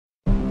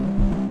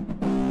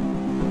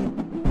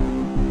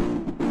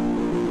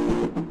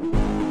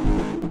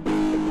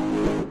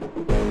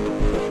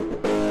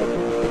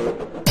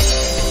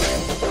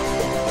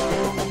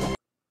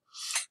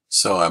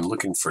So I'm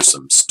looking for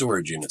some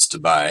storage units to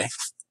buy,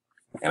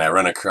 and I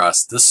run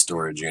across this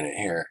storage unit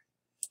here.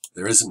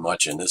 There isn't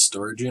much in this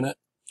storage unit,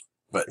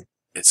 but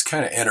it's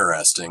kind of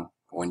interesting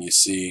when you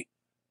see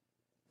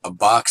a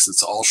box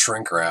that's all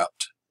shrink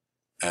wrapped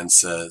and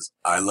says,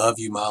 "I love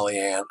you, Molly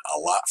Ann, a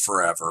lot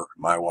forever,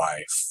 my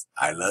wife.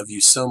 I love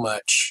you so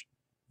much.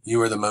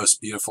 You are the most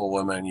beautiful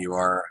woman. You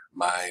are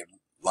my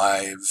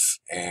life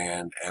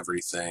and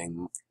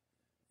everything."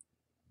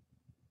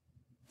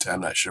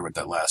 I'm not sure what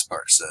that last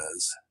part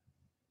says.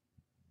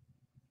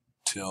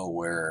 Till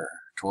where,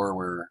 toward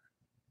where,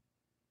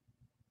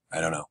 I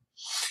don't know.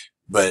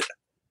 But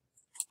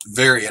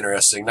very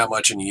interesting. Not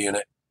much in the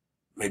unit.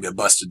 Maybe a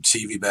busted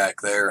TV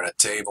back there and a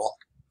table.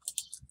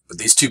 But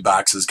these two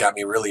boxes got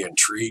me really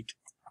intrigued.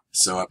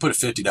 So I put a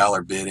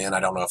 $50 bid in. I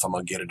don't know if I'm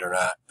going to get it or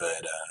not.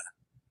 But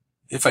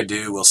if I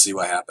do, we'll see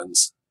what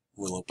happens.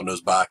 We'll open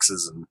those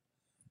boxes and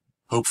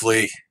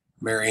hopefully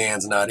Mary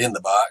Ann's not in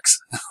the box.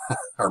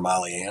 Or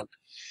Molly Ann.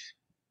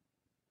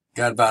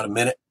 Got about a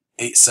minute,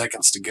 8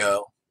 seconds to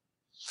go.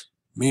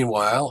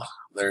 Meanwhile,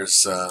 there's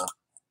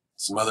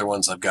some other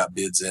ones I've got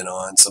bids in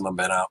on. Some I've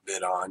been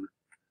outbid on.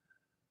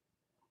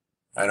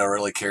 I don't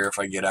really care if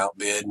I get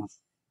outbid.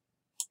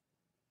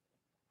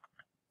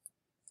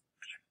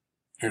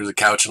 Here's a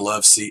couch and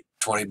love seat,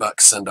 20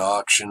 bucks, send to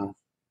auction.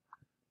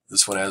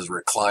 This one has a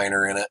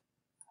recliner in it.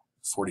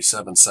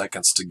 47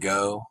 seconds to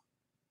go.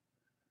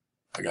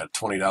 I got a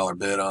 $20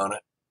 bid on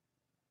it.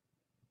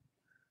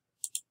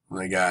 And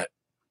they got,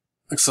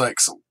 looks like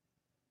some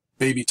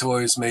baby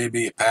toys,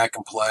 maybe a pack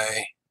and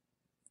play.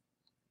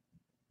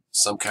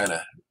 Some kind of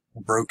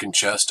broken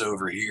chest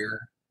over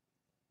here.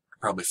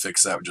 Probably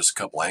fix that with just a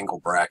couple angle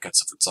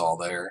brackets if it's all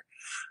there.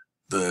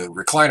 The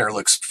recliner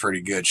looks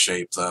pretty good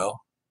shape though,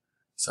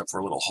 except for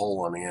a little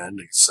hole on the end.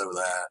 You can sew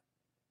that.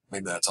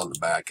 Maybe that's on the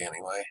back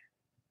anyway.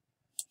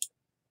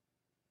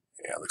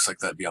 Yeah, looks like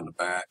that'd be on the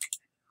back.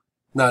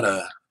 Not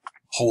a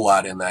whole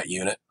lot in that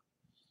unit,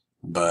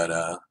 but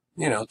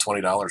you know,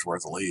 $20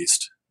 worth at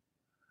least.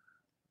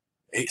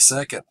 8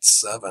 seconds.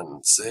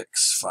 7,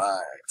 6, 5,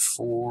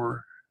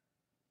 4,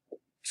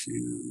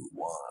 2,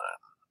 1.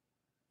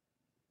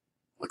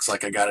 Looks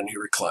like I got a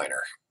new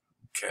recliner.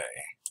 Okay.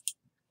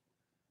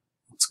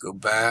 Let's go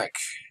back.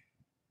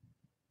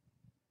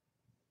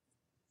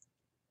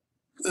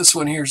 This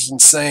one here's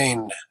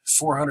insane.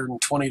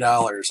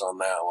 $420 on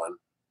that one.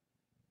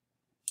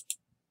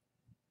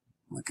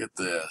 Look at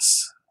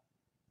this.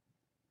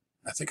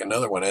 I think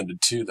another one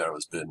ended too that I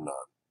was bidding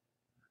on.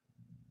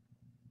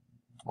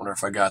 Wonder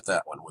if I got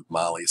that one with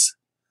Molly's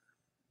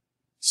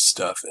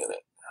stuff in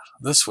it.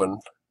 This one,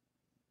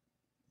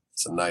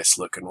 it's a nice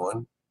looking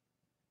one.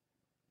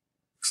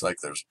 Looks like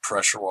there's a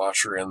pressure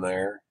washer in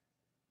there.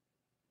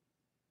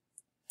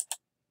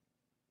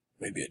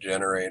 Maybe a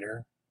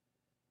generator.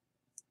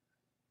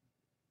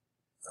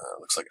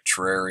 Looks like a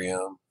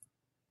terrarium.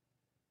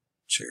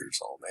 Chair's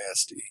all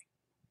nasty.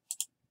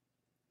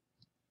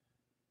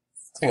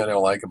 The thing I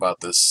don't like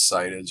about this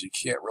site is you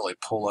can't really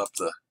pull up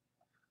the,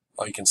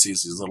 all you can see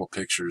is these little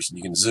pictures, and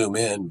you can zoom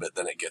in, but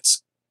then it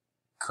gets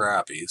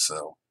crappy,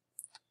 so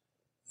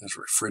there's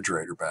a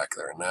refrigerator back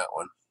there in that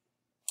one.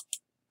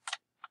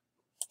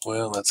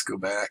 Well, let's go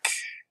back.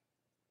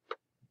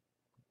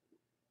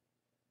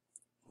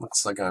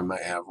 Looks like I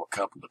might have a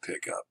couple to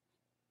pick up.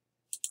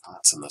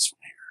 That's in this one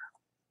here.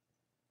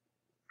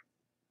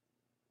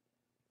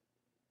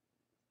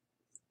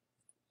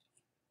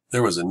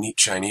 There was a neat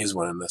Chinese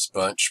one in this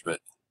bunch, but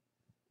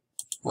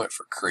went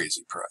for a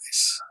crazy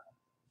price.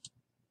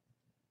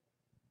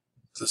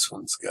 This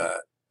one's got,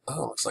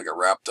 oh, looks like a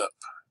wrapped up.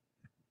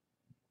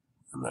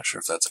 I'm not sure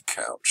if that's a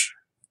couch.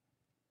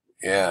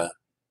 Yeah,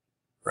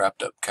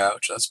 wrapped up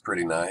couch. That's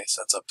pretty nice.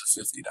 That's up to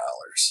 $50.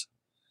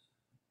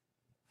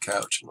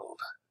 Couch and old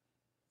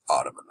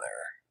ottoman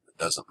there. It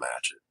doesn't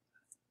match it.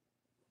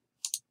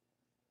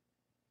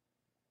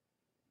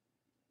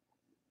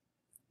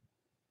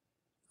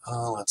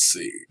 Let's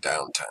see,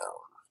 downtown.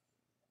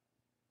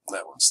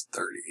 That one's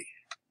 30.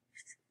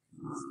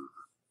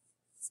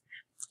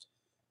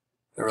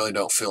 I really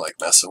don't feel like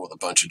messing with a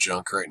bunch of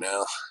junk right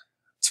now.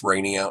 It's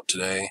rainy out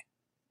today.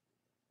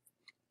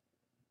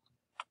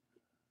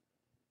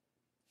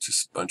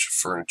 Just a bunch of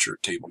furniture.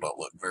 Table don't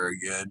look very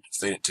good. If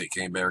they didn't take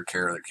any better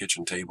care of their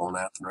kitchen table and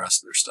that, then the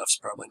rest of their stuff's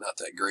probably not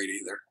that great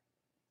either.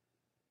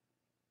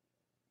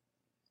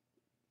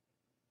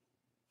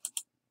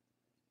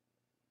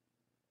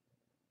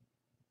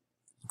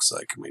 Looks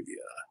like maybe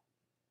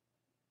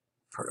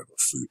a part of a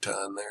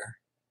futon there.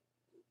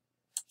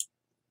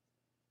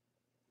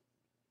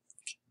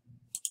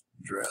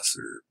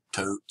 Dresser,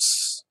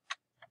 totes.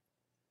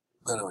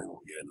 I don't even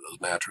get into those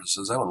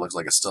mattresses. That one looks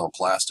like it's still in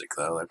plastic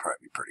though. That'd probably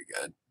be pretty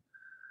good.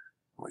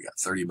 We got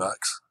 30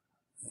 bucks.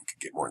 I could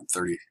get more than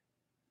 30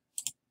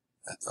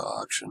 at the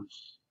auction.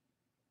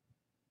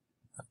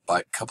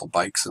 A couple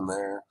bikes in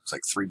there. It's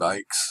like 3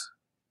 bikes.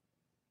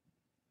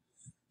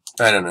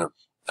 I don't know.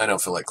 I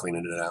don't feel like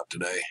cleaning it out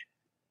today.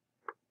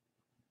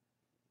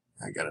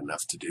 I got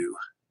enough to do.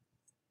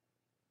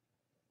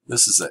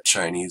 This is that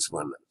Chinese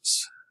one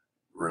that's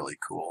really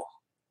cool.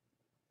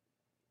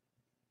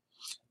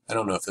 I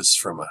don't know if it's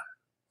from a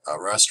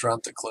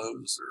restaurant that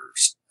closed or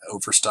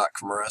overstock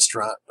from a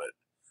restaurant, but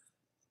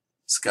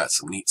it's got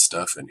some neat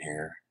stuff in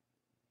here.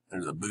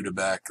 There's a Buddha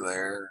back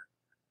there.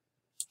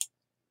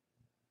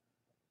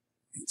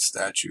 Neat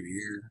statue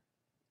here.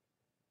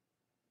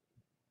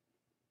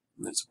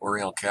 And there's an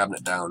Oriental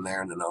cabinet down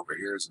there, and then over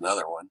here is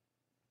another one.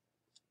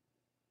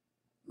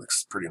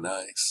 Looks pretty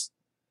nice.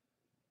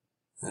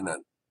 And I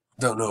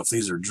don't know if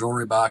these are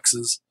jewelry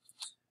boxes,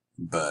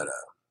 but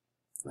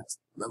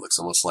that looks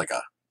almost like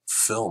a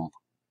film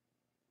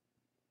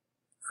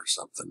or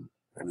something.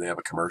 Maybe they have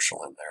a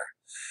commercial in there.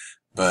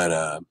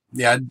 But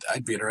yeah,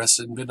 I'd be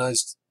interested in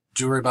nice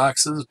jewelry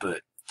boxes,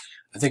 but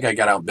I think I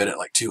got outbid at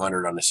like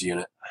 $200 on this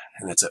unit,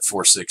 and it's at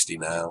 $460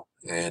 now.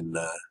 And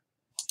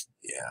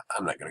yeah,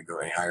 I'm not going to go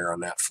any higher on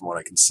that from what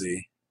I can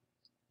see.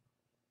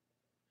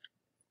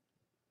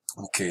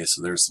 Okay,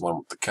 so there's the one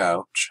with the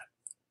couch.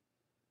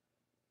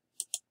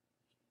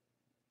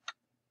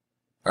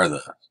 Or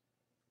the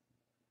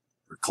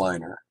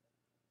recliner.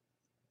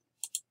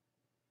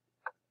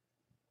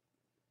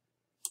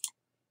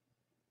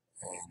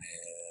 And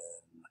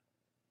then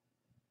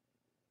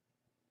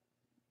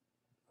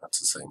that's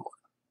the same one.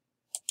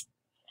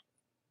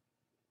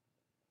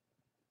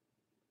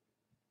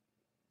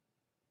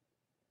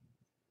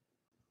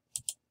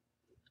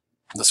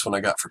 This one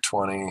I got for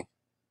 $20.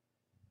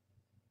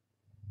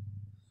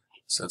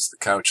 So it's the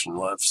couch and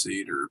love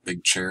seat or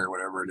big chair,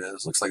 whatever it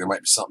is. Looks like there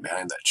might be something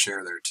behind that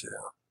chair there too.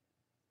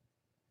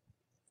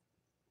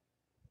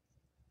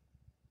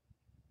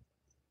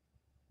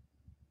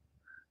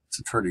 It's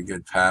a pretty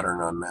good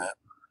pattern on that.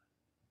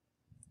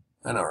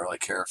 I don't really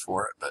care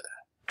for it, but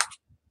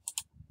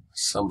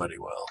somebody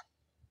will.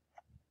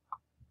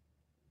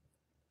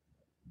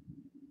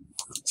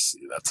 Let's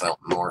see, that's out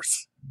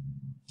north.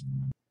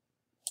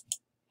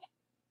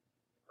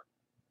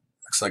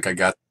 Looks like I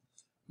got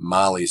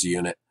Molly's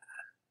unit.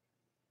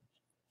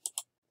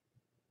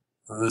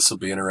 This will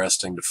be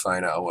interesting to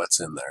find out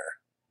what's in there.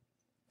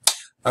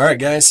 Alright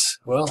guys,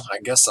 well, I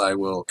guess I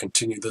will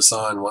continue this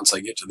on once I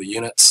get to the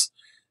units.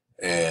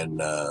 And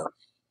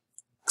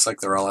looks like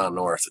they're all out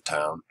north of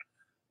town.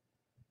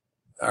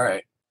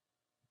 Alright.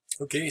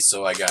 Okay,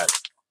 so I got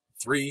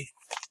 3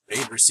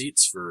 paid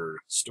receipts for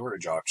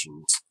storage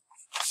auctions.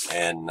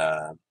 And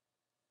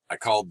I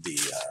called the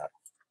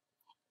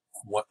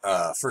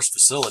first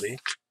facility,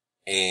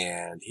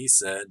 and he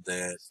said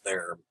that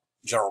their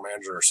general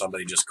manager or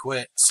somebody just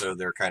quit, so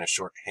they're kind of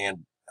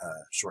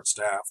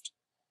short-staffed.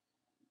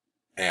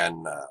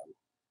 And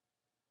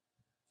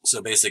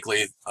so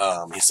basically,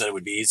 he said it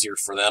would be easier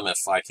for them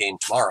if I came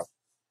tomorrow.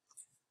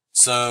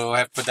 So I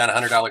have to put down a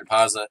 $100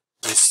 deposit.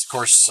 This, of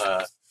course,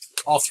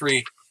 all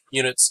 3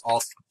 units,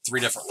 all 3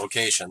 different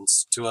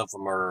locations. 2 of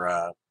them are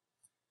out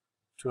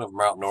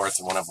north,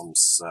 and 1 of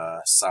them's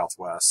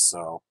southwest.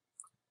 So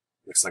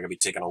looks like I'll be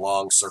taking a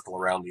long circle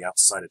around the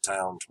outside of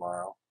town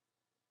tomorrow.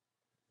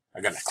 I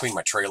got to clean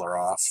my trailer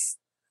off,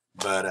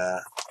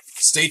 but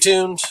stay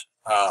tuned.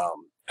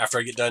 After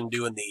I get done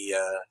doing the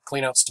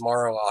cleanouts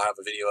tomorrow, I'll have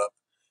a video up.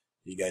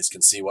 You guys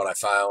can see what I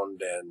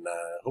found, and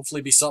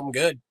hopefully be something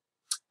good.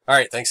 All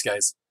right, thanks,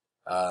 guys.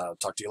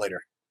 Talk to you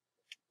later.